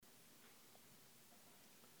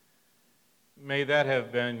May that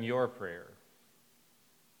have been your prayer.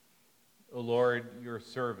 O Lord, your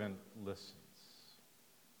servant listens.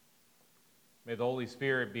 May the Holy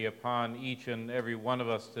Spirit be upon each and every one of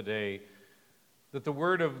us today, that the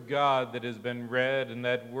word of God that has been read and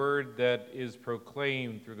that word that is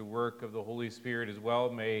proclaimed through the work of the Holy Spirit as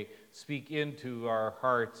well may speak into our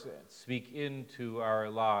hearts, speak into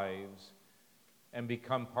our lives, and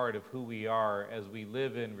become part of who we are as we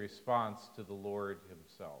live in response to the Lord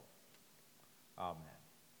himself. Amen.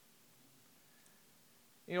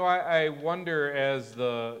 You know, I wonder as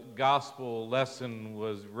the gospel lesson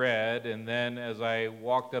was read, and then as I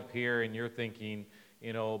walked up here and you're thinking,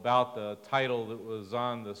 about the title that was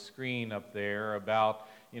on the screen up there about,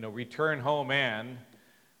 return home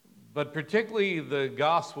but particularly the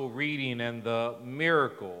gospel reading and the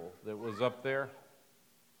miracle that was up there.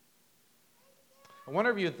 I wonder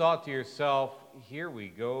if you thought to yourself, here we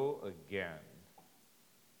go again.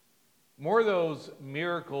 More of those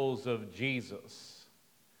miracles of Jesus.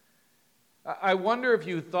 I wonder if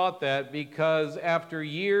you thought that because after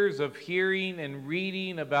years of hearing and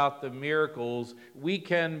reading about the miracles, we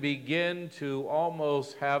can begin to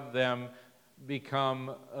almost have them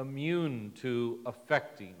become immune to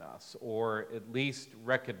affecting us, or at least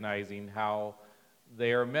recognizing how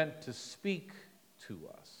they are meant to speak to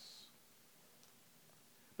us.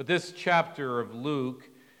 But this chapter of Luke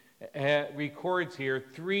records here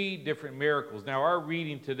 3 different miracles. Now, our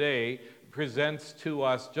reading today presents to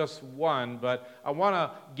us just one, but I want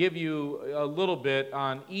to give you a little bit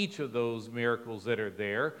on each of those miracles that are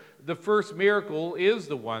there. The first miracle is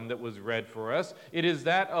the one that was read for us. It is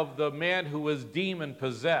that of the man who was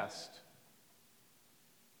demon-possessed,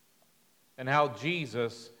 and how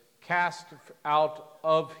Jesus cast out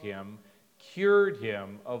of him, cured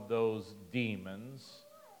him of those demons,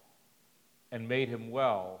 and made him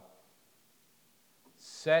well,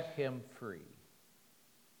 set him free.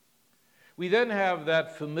 We then have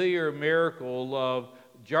that familiar miracle of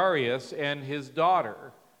Jairus and his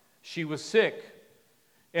daughter. She was sick,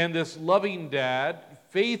 and this loving dad,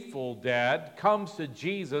 faithful dad, comes to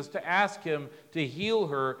Jesus to ask him to heal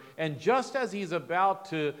her, and just as he's about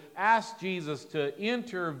to ask Jesus to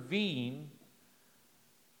intervene,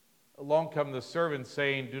 along come the servants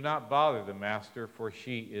saying, "Do not bother the master, for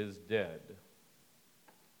she is dead."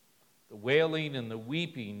 The wailing and the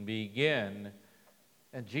weeping begin,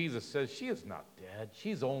 and Jesus says, "She is not dead,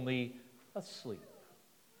 she's only asleep."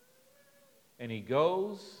 And he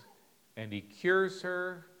goes and he cures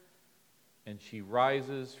her, and she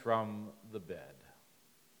rises from the bed.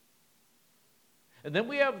 And then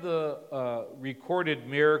we have the recorded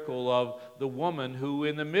miracle of the woman who,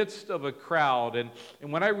 in the midst of a crowd, and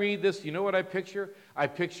when I read this, you know what I picture? I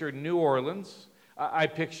picture New Orleans. I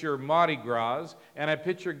picture Mardi Gras, and I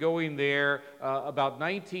picture going there about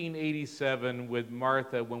 1987 with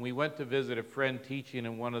Martha when we went to visit a friend teaching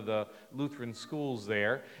in one of the Lutheran schools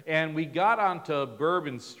there. And we got onto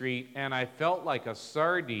Bourbon Street, and I felt like a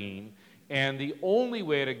sardine, and the only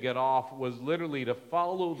way to get off was literally to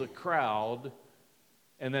follow the crowd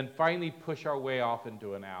and then finally push our way off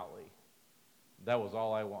into an alley. That was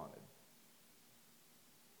all I wanted.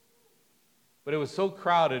 But it was so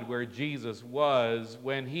crowded where Jesus was,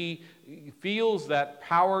 when he feels that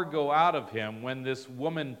power go out of him, when this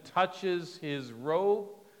woman touches his robe,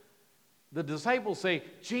 the disciples say,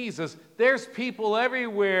 "Jesus, there's people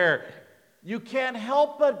everywhere. You can't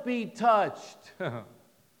help but be touched."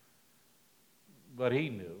 But he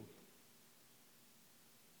knew.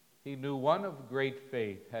 He knew one of great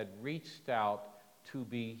faith had reached out to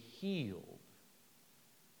be healed,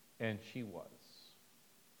 and she was.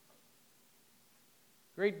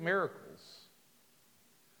 Great miracles.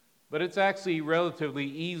 But it's actually relatively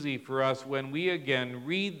easy for us when we again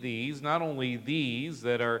read these, not only these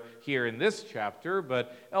that are here in this chapter,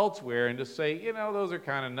 but elsewhere, and to say, those are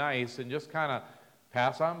kind of nice, and just kind of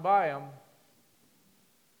pass on by them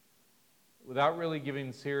without really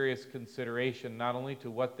giving serious consideration not only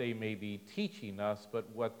to what they may be teaching us, but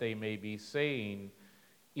what they may be saying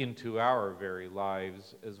into our very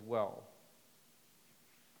lives as well.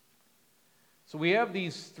 So we have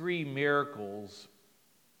these 3 miracles,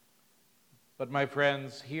 but my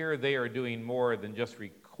friends, here they are doing more than just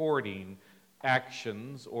recording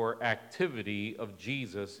actions or activity of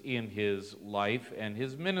Jesus in his life and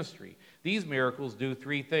his ministry. These miracles do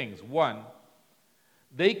 3 things. 1,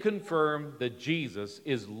 they confirm that Jesus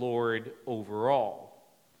is Lord over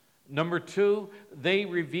all. Number 2, they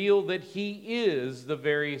reveal that he is the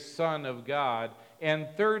very Son of God. And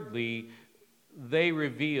thirdly, they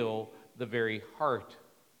reveal the very heart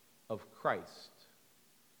of Christ.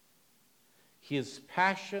 His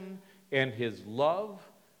passion and his love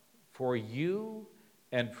for you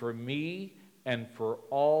and for me and for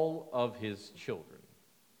all of his children.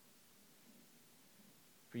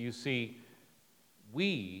 For you see,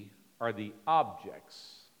 we are the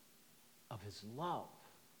objects of his love.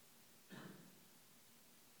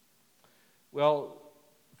 Well,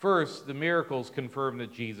 first, the miracles confirm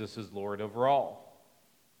that Jesus is Lord over all.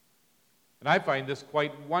 And I find this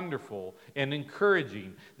quite wonderful and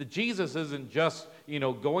encouraging, that Jesus isn't just,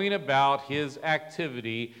 going about his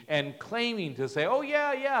activity and claiming to say, oh,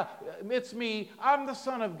 yeah, it's me, I'm the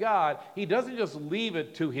Son of God. He doesn't just leave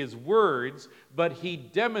it to his words, but he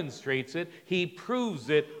demonstrates it, he proves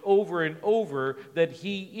it over and over that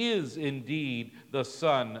he is indeed the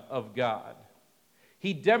Son of God.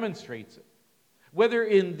 He demonstrates it. Whether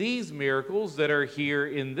in these miracles that are here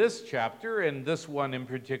in this chapter, and this one in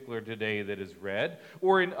particular today that is read,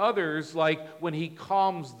 or in others like when he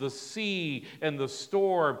calms the sea and the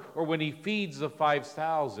storm, or when he feeds the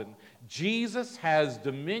 5,000, Jesus has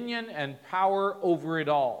dominion and power over it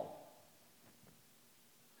all.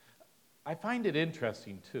 I find it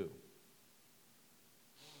interesting, too,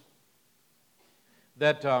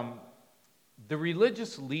 that the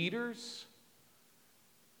religious leaders,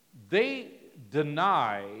 they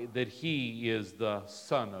deny that he is the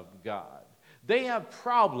Son of God. They have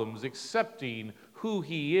problems accepting who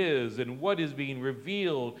he is and what is being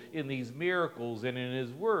revealed in these miracles and in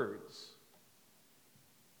his words.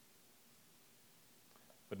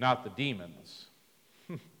 But not the demons.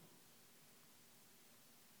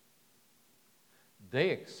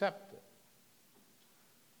 They accept it.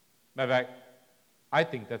 Matter of fact, I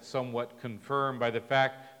think that's somewhat confirmed by the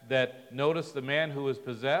fact that, notice the man who was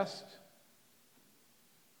possessed,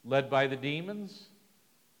 led by the demons,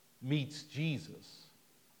 meets Jesus,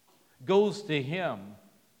 goes to him.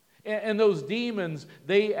 And those demons,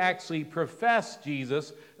 they actually profess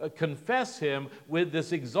Jesus, confess him with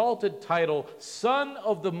this exalted title, Son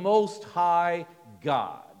of the Most High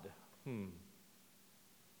God.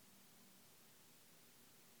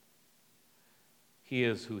 He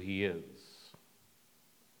is who he is.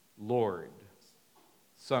 Lord,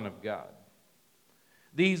 Son of God.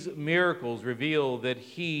 These miracles reveal that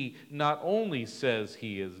he not only says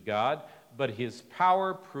he is God, but his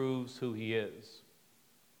power proves who he is.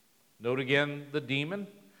 Note again the demon.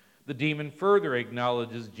 The demon further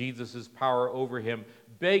acknowledges Jesus' power over him,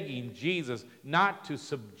 begging Jesus not to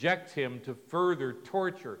subject him to further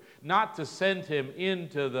torture, not to send him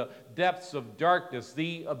into the depths of darkness,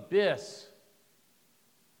 the abyss.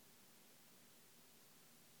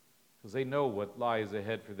 Because they know what lies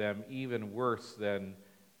ahead for them, even worse than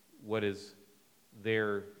what is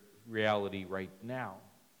their reality right now.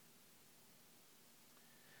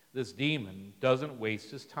 This demon doesn't waste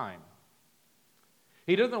his time.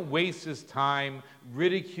 He doesn't waste his time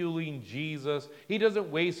ridiculing Jesus. He doesn't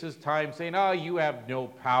waste his time saying, oh, you have no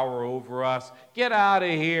power over us. Get out of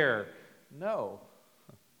here. No.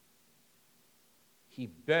 He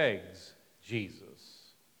begs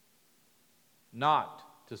Jesus not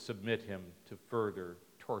to submit him to further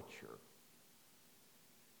torture.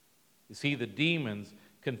 You see, the demons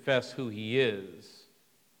confess who he is.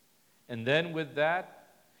 And then with that,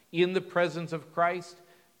 in the presence of Christ,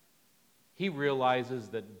 he realizes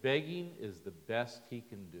that begging is the best he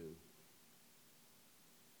can do.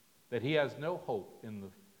 That he has no hope in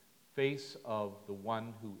the face of the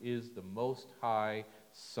one who is the Most High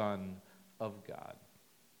Son of God.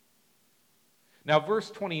 Now, verse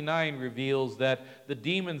 29 reveals that the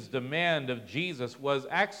demon's demand of Jesus was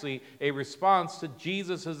actually a response to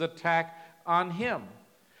Jesus' attack on him,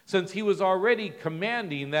 since he was already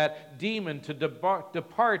commanding that demon to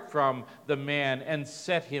depart from the man and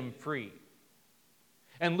set him free.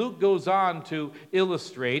 And Luke goes on to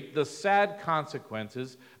illustrate the sad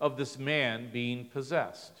consequences of this man being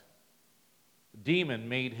possessed. The demon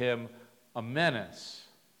made him a menace,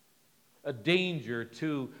 a danger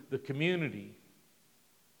to the community.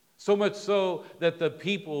 So much so that the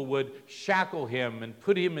people would shackle him and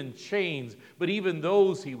put him in chains, but even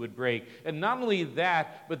those he would break. And not only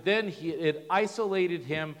that, but then it isolated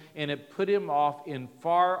him and it put him off in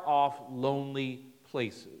far off, lonely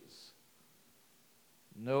places.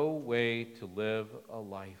 No way to live a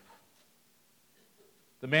life.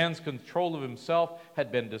 The man's control of himself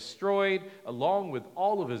had been destroyed, along with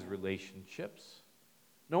all of his relationships.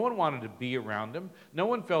 No one wanted to be around him. No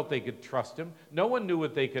one felt they could trust him. No one knew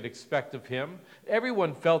what they could expect of him.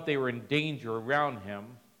 Everyone felt they were in danger around him.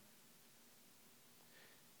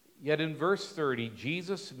 Yet in verse 30,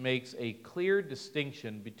 Jesus makes a clear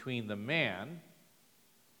distinction between the man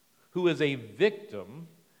who is a victim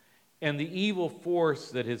and the evil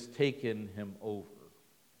force that has taken him over.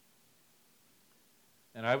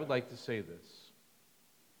 And I would like to say this.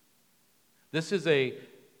 This is a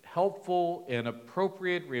helpful and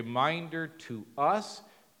appropriate reminder to us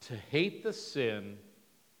to hate the sin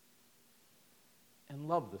and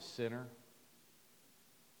love the sinner.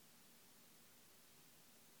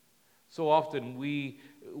 So often we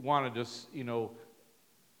want to just,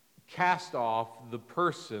 cast off the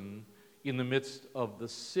person in the midst of the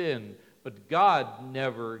sin, but God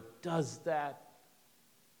never does that.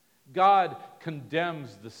 God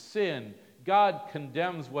condemns the sin. God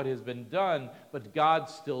condemns what has been done, but God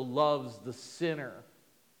still loves the sinner.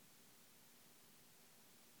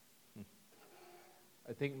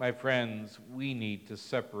 I think, my friends, we need to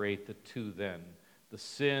separate the two then, the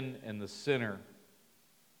sin and the sinner,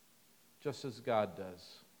 just as God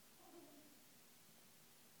does.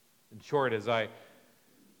 In short, as I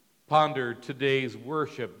ponder today's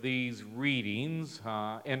worship, these readings,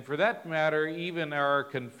 and for that matter, even our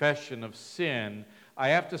confession of sin, I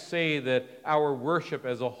have to say that our worship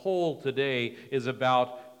as a whole today is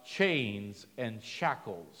about chains and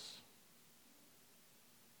shackles.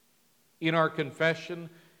 In our confession,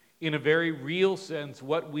 in a very real sense,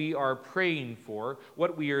 what we are praying for,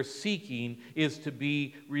 what we are seeking, is to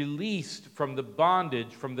be released from the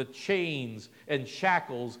bondage, from the chains and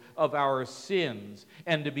shackles of our sins,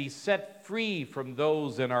 and to be set free from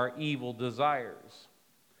those in our evil desires.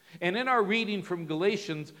 And in our reading from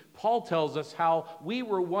Galatians, Paul tells us how we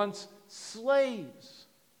were once slaves.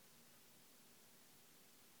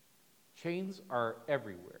 Chains are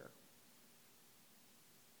everywhere.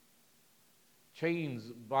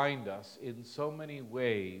 Chains bind us in so many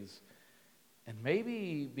ways, and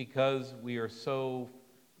maybe because we are so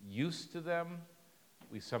used to them,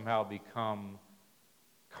 we somehow become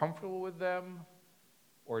comfortable with them,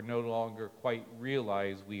 or no longer quite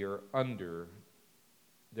realize we are under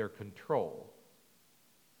their control.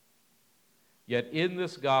 Yet in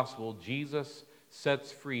this gospel, Jesus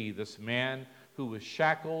sets free this man who was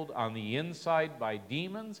shackled on the inside by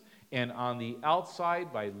demons and on the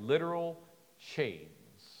outside by literal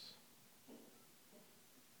chains.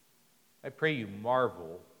 I pray you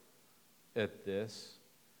marvel at this,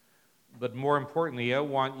 but more importantly, I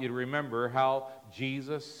want you to remember how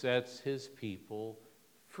Jesus sets his people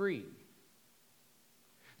free.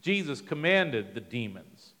 Jesus commanded the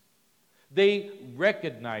demons. They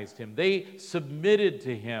recognized him. They submitted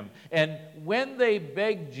to him. And when they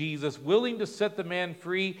begged Jesus, willing to set the man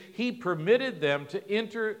free, he permitted them to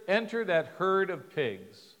enter that herd of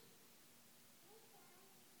pigs.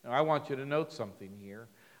 Now, I want you to note something here.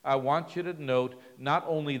 I want you to note not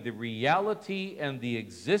only the reality and the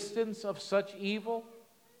existence of such evil,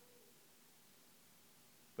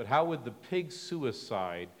 but how with the pig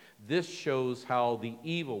suicide, this shows how the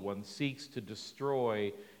evil one seeks to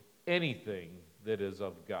destroy anything that is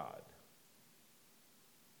of God.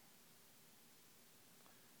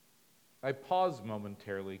 I pause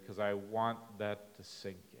momentarily because I want that to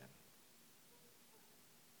sink in.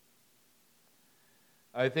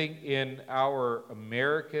 I think in our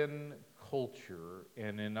American culture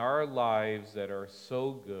and in our lives that are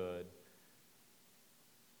so good,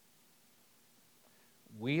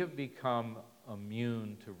 we have become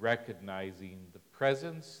immune to recognizing the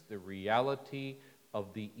presence, the reality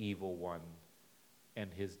of the evil one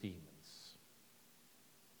and his demons.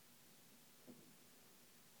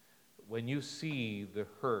 When you see the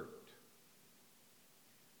hurt,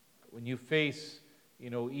 when you face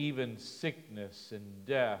even sickness and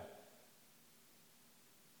death,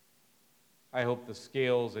 I hope the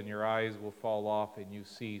scales in your eyes will fall off and you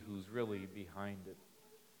see who's really behind it.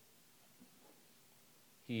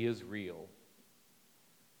 He is real,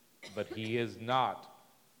 but he is not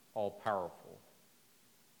all-powerful.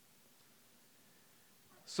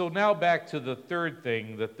 So now back to the third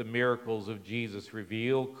thing that the miracles of Jesus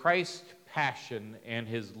reveal, Christ's passion and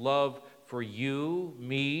his love for you,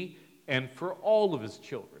 me, and for all of his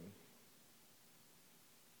children.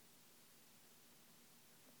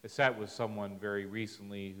 I sat with someone very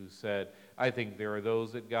recently who said, I think there are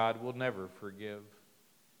those that God will never forgive.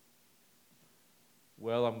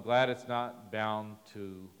 Well, I'm glad it's not bound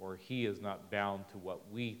to, or he is not bound to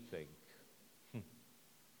what we think.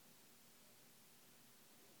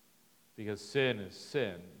 Because sin is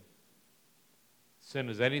sin. Sin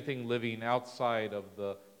is anything living outside of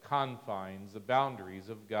the confines, the boundaries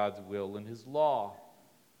of God's will and his law.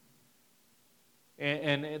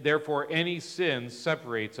 And therefore, any sin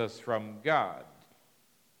separates us from God.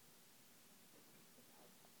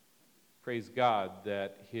 Praise God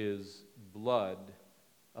that his blood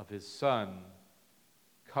of his Son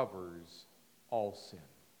covers all sin.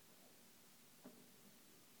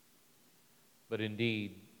 But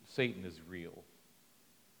indeed, Satan is real.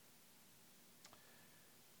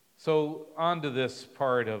 So on to this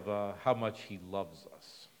part of how much he loves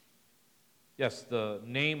us. Yes, the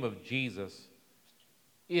name of Jesus,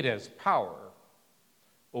 it has power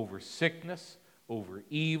over sickness, over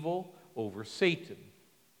evil, over Satan.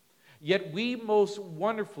 Yet we most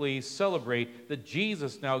wonderfully celebrate that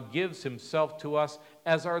Jesus now gives himself to us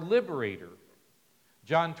as our liberator.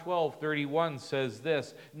 John 12:31 says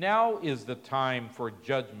this, "Now is the time for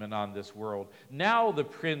judgment on this world. Now the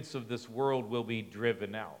prince of this world will be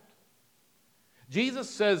driven out." Jesus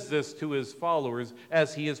says this to his followers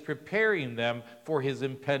as he is preparing them for his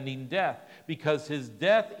impending death, because his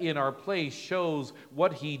death in our place shows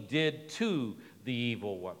what he did to the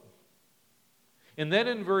evil one. And then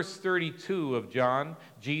in verse 32 of John,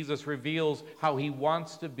 Jesus reveals how he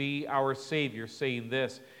wants to be our Savior, saying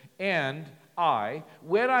this, "And I,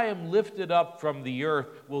 when I am lifted up from the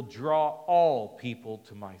earth, will draw all people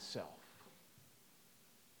to myself."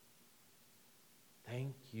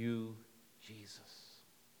 Thank you, Jesus.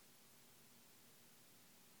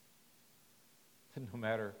 No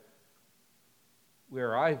matter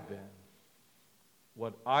where I've been,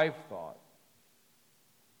 what I've thought,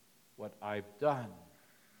 what I've done,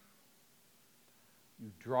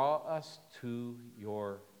 you draw us to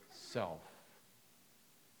yourself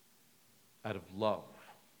out of love.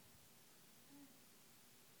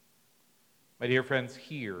 My dear friends,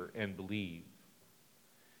 hear and believe.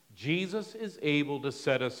 Jesus is able to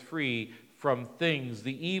set us free from things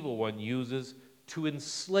the evil one uses to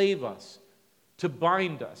enslave us, to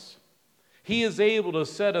bind us. He is able to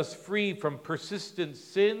set us free from persistent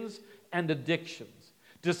sins and addictions,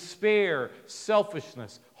 despair,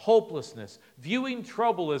 selfishness, hopelessness, viewing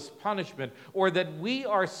trouble as punishment, or that we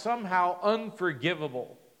are somehow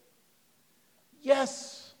unforgivable.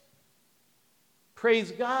 Yes,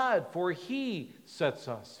 praise God, for he sets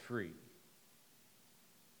us free.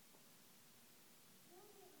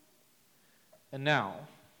 And now,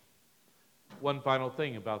 one final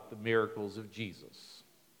thing about the miracles of Jesus.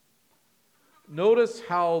 Notice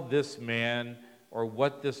how this man, or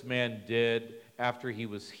what this man did after he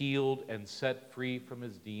was healed and set free from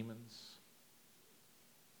his demons.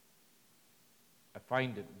 I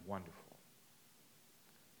find it wonderful.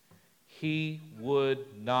 He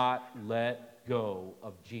would not let go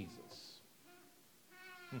of Jesus.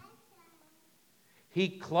 He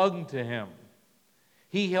clung to him.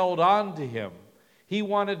 He held on to him. He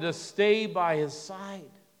wanted to stay by his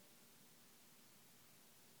side.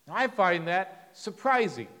 I find that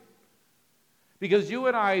surprising, because you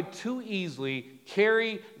and I too easily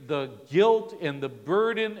carry the guilt and the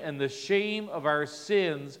burden and the shame of our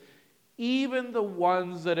sins, even the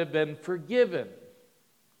ones that have been forgiven.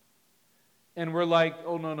 And we're like,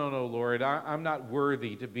 "Oh, no, Lord, I'm not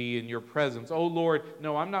worthy to be in your presence. Oh, Lord,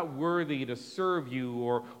 no, I'm not worthy to serve you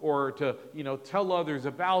or to, tell others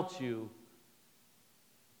about you."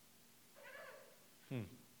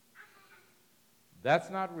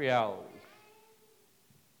 That's not reality.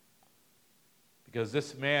 Because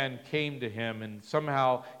this man came to him and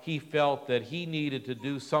somehow he felt that he needed to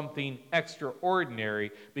do something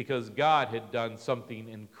extraordinary because God had done something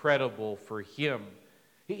incredible for him.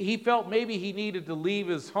 He felt maybe he needed to leave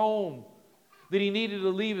his home, that he needed to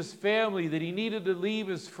leave his family, that he needed to leave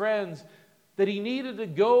his friends, that he needed to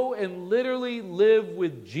go and literally live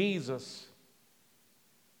with Jesus.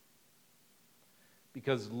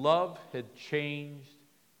 Because love had changed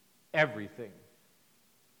everything.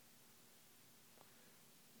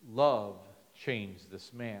 Love changed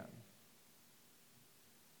this man.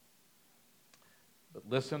 But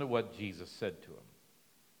listen to what Jesus said to him.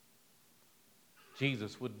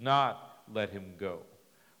 Jesus would not let him go,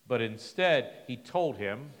 but instead he told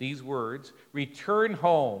him these words, "Return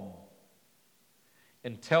home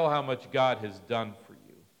and tell how much God has done for you."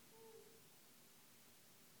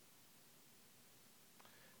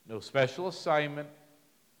 No special assignment,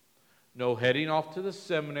 no heading off to the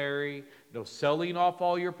seminary, no selling off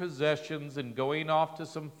all your possessions and going off to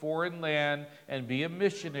some foreign land and be a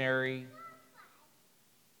missionary.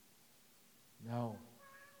 No.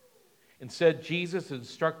 Instead, Jesus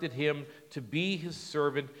instructed him to be his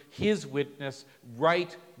servant, his witness,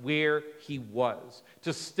 right where he was.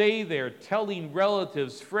 To stay there, telling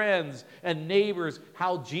relatives, friends, and neighbors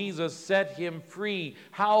how Jesus set him free,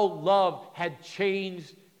 how love had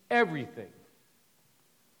changed everything.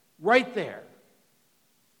 Right there.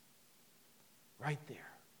 Right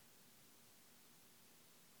there.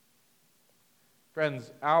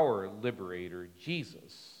 Friends, our liberator,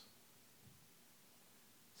 Jesus,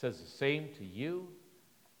 says the same to you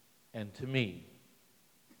and to me.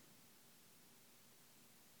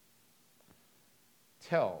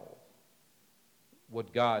 Tell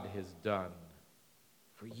what God has done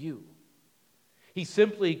for you. He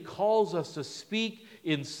simply calls us to speak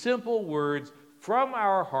in simple words from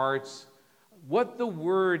our hearts what the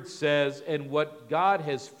Word says and what God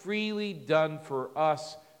has freely done for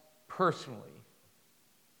us personally.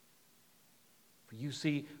 For you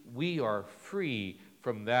see, we are free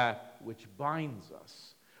from that which binds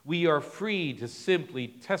us. We are free to simply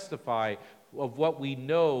testify of what we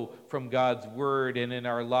know from God's Word and in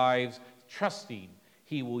our lives, trusting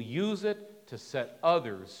He will use it to set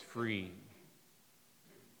others free.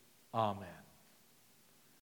 Amen.